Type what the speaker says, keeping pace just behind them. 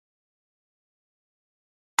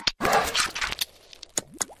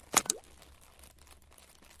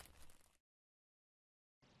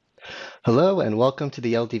Hello and welcome to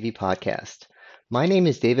the LDV podcast. My name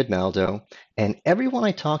is David Maldo, and everyone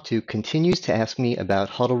I talk to continues to ask me about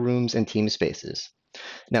huddle rooms and team spaces.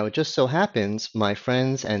 Now, it just so happens my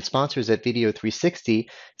friends and sponsors at VDO360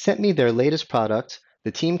 sent me their latest product,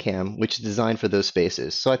 the TeamCam, which is designed for those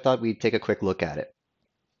spaces, so I thought we'd take a quick look at it.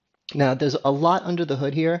 Now, there's a lot under the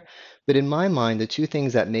hood here, but in my mind, the two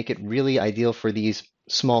things that make it really ideal for these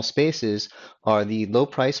small spaces are the low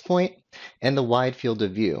price point and the wide field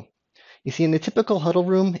of view. You see, in the typical huddle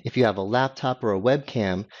room, if you have a laptop or a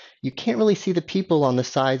webcam, you can't really see the people on the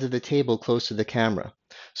sides of the table close to the camera.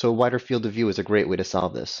 So a wider field of view is a great way to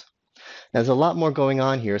solve this. Now, there's a lot more going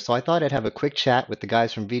on here, so I thought I'd have a quick chat with the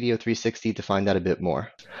guys from VDO360 to find out a bit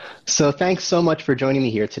more. So thanks so much for joining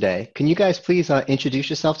me here today. Can you guys please introduce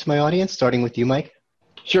yourself to my audience, starting with you, Mike?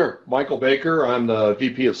 Sure. Michael Baker. I'm the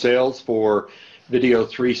VP of Sales for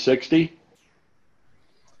VDO360.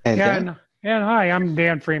 And Dan? And hi, I'm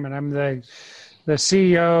Dan Freeman. I'm the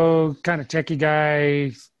CEO, kind of techie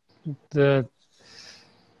guy, the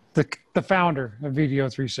founder of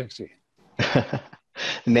VDO360. The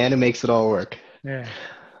man who makes it all work. Yeah.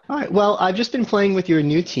 All right. Well, I've just been playing with your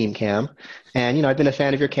new TeamCam, and I've been a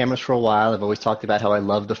fan of your cameras for a while. I've always talked about how I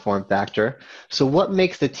love the form factor. So, what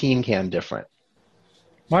makes the TeamCam different?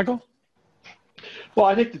 Michael? Well,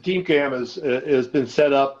 I think the TeamCam has been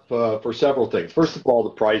set up for several things. First of all, the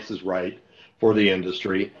price is right for the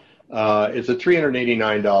industry. It's a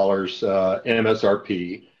 $389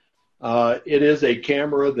 MSRP. It is a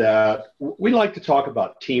camera that we like to talk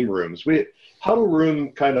about team rooms. Huddle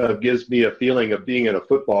room kind of gives me a feeling of being in a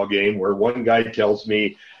football game where one guy tells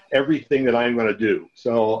me everything that I'm going to do.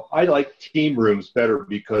 So I like team rooms better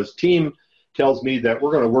because team tells me that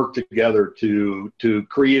we're going to work together to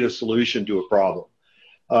create a solution to a problem.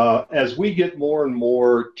 As we get more and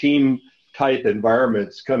more team type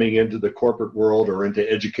environments coming into the corporate world or into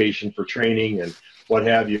education for training and what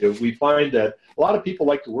have you, we find that a lot of people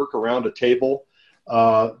like to work around a table.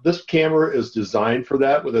 This camera is designed for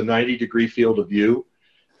that with a 90-degree field of view.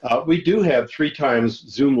 We do have 3 times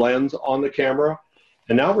zoom lens on the camera.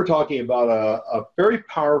 And now we're talking about a very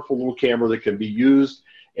powerful little camera that can be used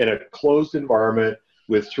in a closed environment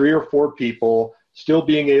with 3 or 4 people, still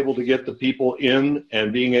being able to get the people in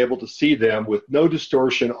and being able to see them with no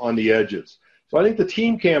distortion on the edges. So I think the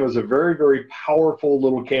TeamCam is a very, very powerful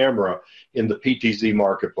little camera in the PTZ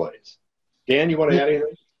marketplace. Dan, you want to add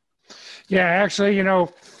anything? Yeah, actually,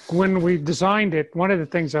 when we designed it, one of the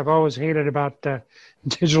things I've always hated about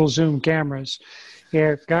digital zoom cameras,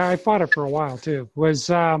 I fought it for a while too, was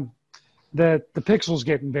the pixels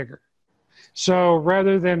getting bigger. So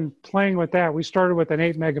rather than playing with that, we started with an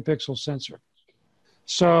 8-megapixel sensor.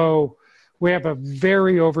 So we have a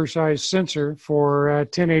very oversized sensor for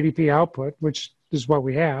 1080p output, which is what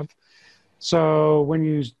we have. So when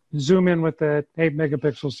you zoom in with the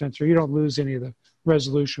 8-megapixel sensor, you don't lose any of the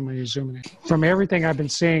resolution when you zoom in. From everything I've been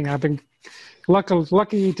seeing, I've been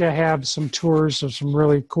lucky to have some tours of some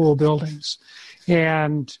really cool buildings.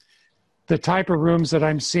 And the type of rooms that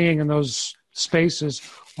I'm seeing in those spaces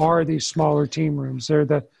are these smaller team rooms. They're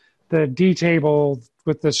the D table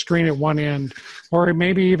with the screen at one end, or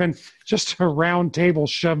maybe even just a round table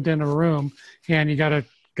shoved in a room, and you got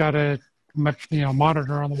a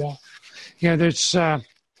monitor on the wall. There's a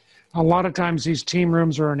lot of times these team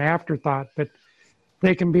rooms are an afterthought, but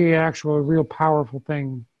they can be actually a real powerful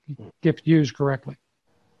thing if used correctly.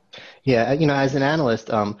 Yeah, as an analyst,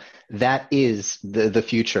 that is the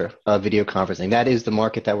future of video conferencing. That is the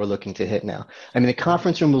market that we're looking to hit now. I mean, the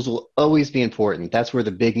conference rooms will always be important. That's where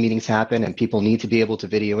the big meetings happen, and people need to be able to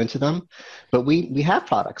video into them. But we have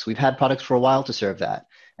products. We've had products for a while to serve that.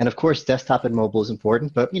 And of course, desktop and mobile is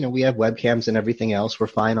important. But we have webcams and everything else. We're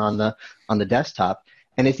fine on the desktop.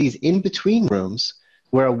 And it's these in-between rooms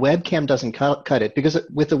where a webcam doesn't cut it, because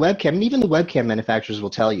with the webcam, and even the webcam manufacturers will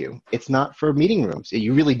tell you, it's not for meeting rooms.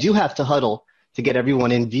 You really do have to huddle to get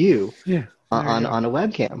everyone in view on a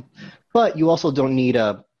webcam. But you also don't need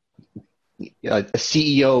a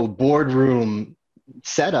CEO boardroom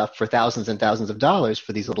setup for thousands and thousands of dollars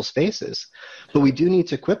for these little spaces. But we do need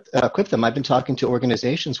to equip them. I've been talking to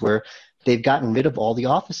organizations where they've gotten rid of all the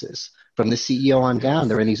offices. From the CEO on down,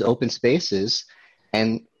 they're in these open spaces,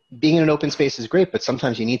 and being in an open space is great, but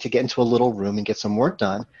sometimes you need to get into a little room and get some work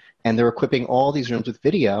done. And they're equipping all these rooms with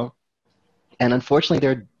video. And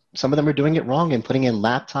unfortunately, some of them are doing it wrong and putting in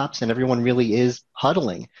laptops, and everyone really is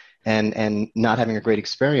huddling and not having a great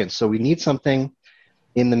experience. So we need something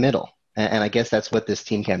in the middle. And I guess that's what this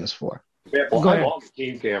TeamCam is for. Yeah, well, I'm on the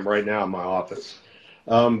TeamCam right now in my office.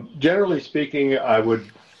 Generally speaking, I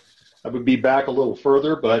would be back a little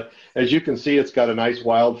further, but as you can see, it's got a nice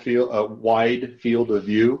wide field of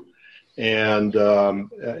view. and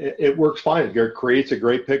it works fine. It creates a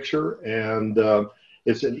great picture, and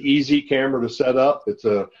it's an easy camera to set up. It's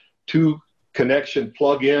a 2-connection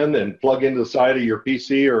plug in and plug into the side of your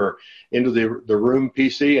PC or into the room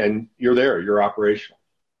PC, and you're there. You're operational.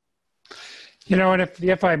 You know, and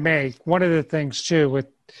if I may, one of the things too with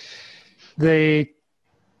the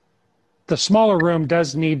smaller room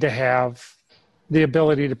does need to have the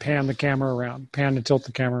ability to pan the camera around, pan and tilt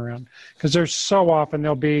the camera around, because there's so often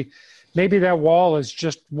there'll be maybe that wall is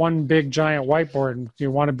just one big giant whiteboard, and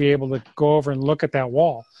you want to be able to go over and look at that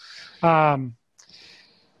wall. The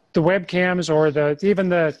webcams or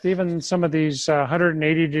even some of these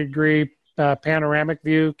 180-degree panoramic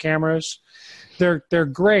view cameras, they're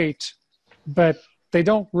great, but they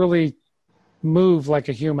don't really move like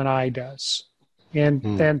a human eye does.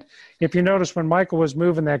 And if you notice when Michael was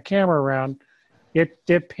moving that camera around,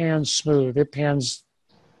 it pans smooth. It pans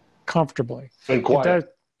comfortably. And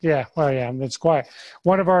quiet. Yeah, well, yeah, it's quiet.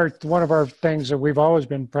 One of our things that we've always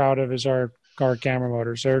been proud of is our camera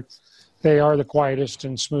motors. They are the quietest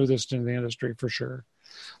and smoothest in the industry for sure.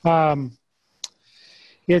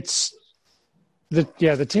 It's the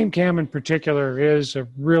TeamCam in particular is a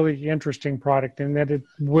really interesting product in that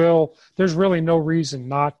there's really no reason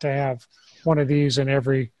not to have one of these in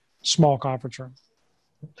every small conference room.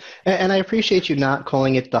 And I appreciate you not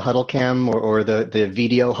calling it the huddle cam or the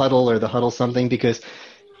VDO huddle or the huddle something, because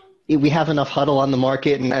we have enough huddle on the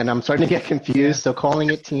market, and I'm starting to get confused. So calling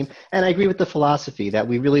it team, and I agree with the philosophy that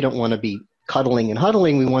we really don't want to be cuddling and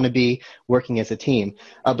huddling. We want to be working as a team.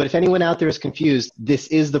 But if anyone out there is confused, this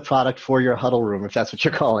is the product for your huddle room, if that's what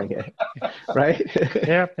you're calling it, right?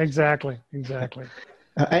 Yeah, exactly.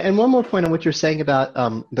 And one more point on what you're saying about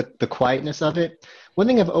the quietness of it. One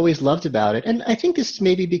thing I've always loved about it, and I think this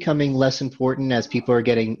may be becoming less important as people are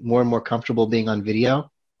getting more and more comfortable being on video,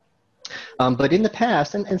 but in the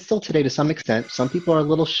past, and still today to some extent, some people are a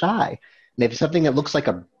little shy. They have something that looks like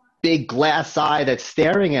a big glass eye that's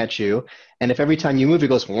staring at you, and if every time you move it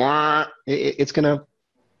goes, wah, it's going to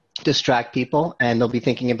distract people, and they'll be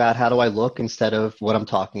thinking about how do I look instead of what I'm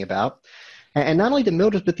talking about. And not only the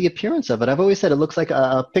motors, but the appearance of it. I've always said it looks like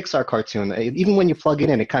a Pixar cartoon. Even when you plug it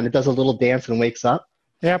in, it kind of does a little dance and wakes up.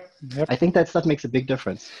 Yep. I think that stuff makes a big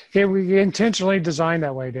difference. Yeah, we intentionally designed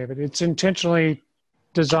that way, David. It's intentionally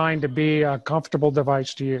designed to be a comfortable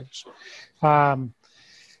device to use.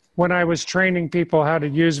 When I was training people how to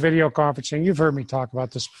use video conferencing, you've heard me talk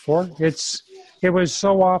about this before. It was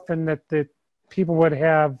so often that the people would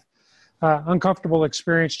have uncomfortable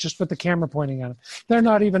experience just with the camera pointing at them. They're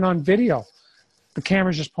not even on video. The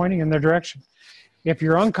camera's just pointing in their direction. If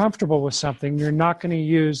you're uncomfortable with something, you're not going to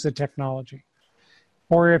use the technology.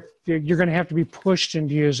 Or if you're going to have to be pushed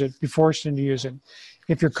into use it, be forced into use it.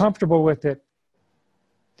 If you're comfortable with it,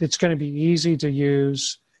 it's going to be easy to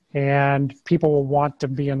use, and people will want to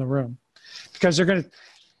be in the room because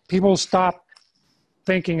people will stop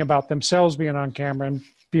thinking about themselves being on camera and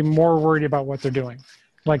be more worried about what they're doing.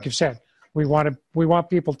 Like you said, we want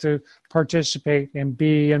people to participate and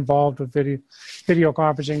be involved with video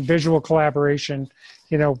conferencing, visual collaboration.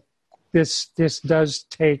 You know, this takes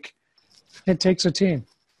a team.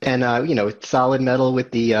 And it's solid metal with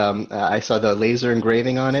the I saw the laser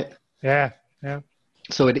engraving on it. Yeah.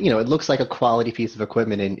 So it looks like a quality piece of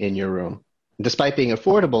equipment in your room. Despite being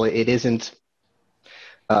affordable, it isn't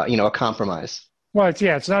a compromise. Well,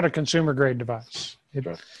 it's not a consumer grade device.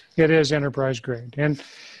 It is enterprise grade. And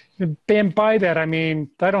by that, I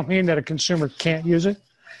don't mean that a consumer can't use it.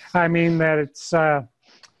 I mean that it's a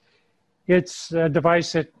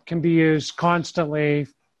device that can be used constantly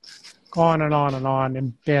on and on and on,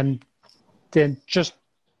 and then just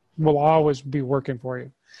will always be working for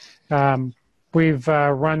you. We've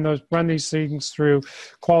run these things through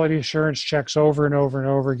quality assurance checks over and over and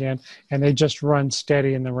over again, and they just run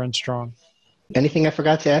steady and they run strong. Anything I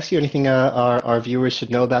forgot to ask you? Anything our viewers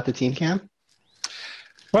should know about the TeamCam?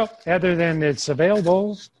 Well, other than it's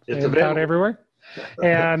available about everywhere,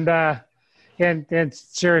 and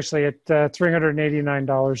seriously, at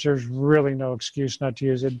 $389, there's really no excuse not to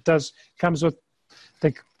use it. It comes with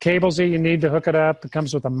the cables that you need to hook it up. It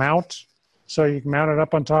comes with a mount, so you can mount it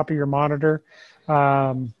up on top of your monitor.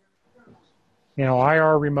 IR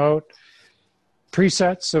remote,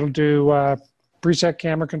 presets. It'll do preset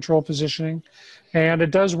camera control positioning, and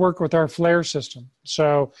it does work with our flare system.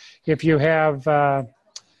 So if you have a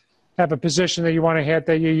position that you want to hit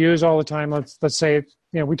that you use all the time, let's say,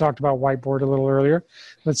 we talked about whiteboard a little earlier.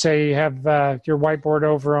 Let's say you have your whiteboard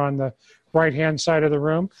over on the right-hand side of the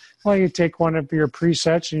room. Well, you take one of your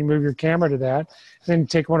presets and you move your camera to that. Then you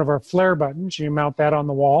take one of our flare buttons, you mount that on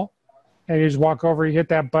the wall, and you just walk over, you hit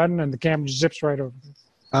that button, and the camera just zips right over.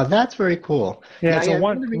 That's very cool. Yeah, Now, it's a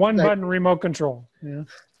one of the reasons one button remote control. Yeah.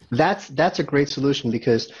 that's a great solution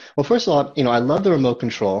because, well, first of all, I love the remote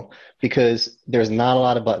control because there's not a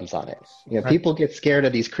lot of buttons on it. Right. People get scared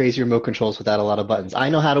of these crazy remote controls without a lot of buttons. I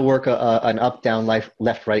know how to work an up, down,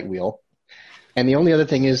 left, right wheel. And the only other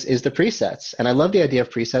thing is the presets. And I love the idea of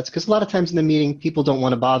presets because a lot of times in the meeting, people don't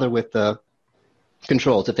want to bother with the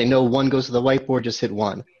controls. If they know one goes to the whiteboard, just hit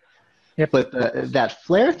one. Yep. But that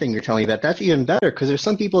flare thing you're telling me that's even better because there's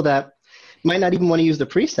some people that might not even want to use the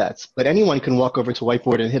presets, but anyone can walk over to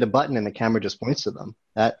whiteboard and hit a button and the camera just points to them.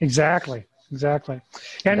 Exactly.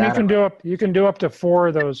 And you can do up to 4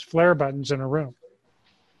 of those flare buttons in a room.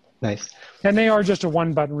 Nice. And they are just a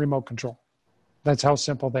one button remote control. That's how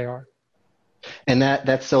simple they are. And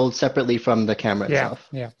that's sold separately from the camera itself.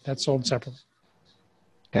 Yeah, that's sold separately.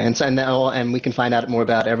 Okay, and we can find out more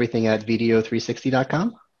about everything at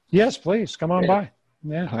VDO360.com. Yes, please come on by.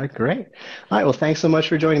 Yeah. All right, great. All right, well, thanks so much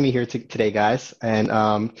for joining me here today, guys. And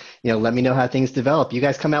let me know how things develop. You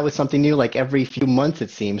guys come out with something new like every few months,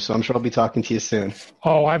 it seems. So I'm sure I'll be talking to you soon.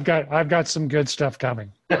 Oh, I've got some good stuff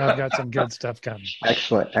coming.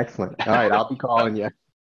 Excellent. All right, I'll be calling you.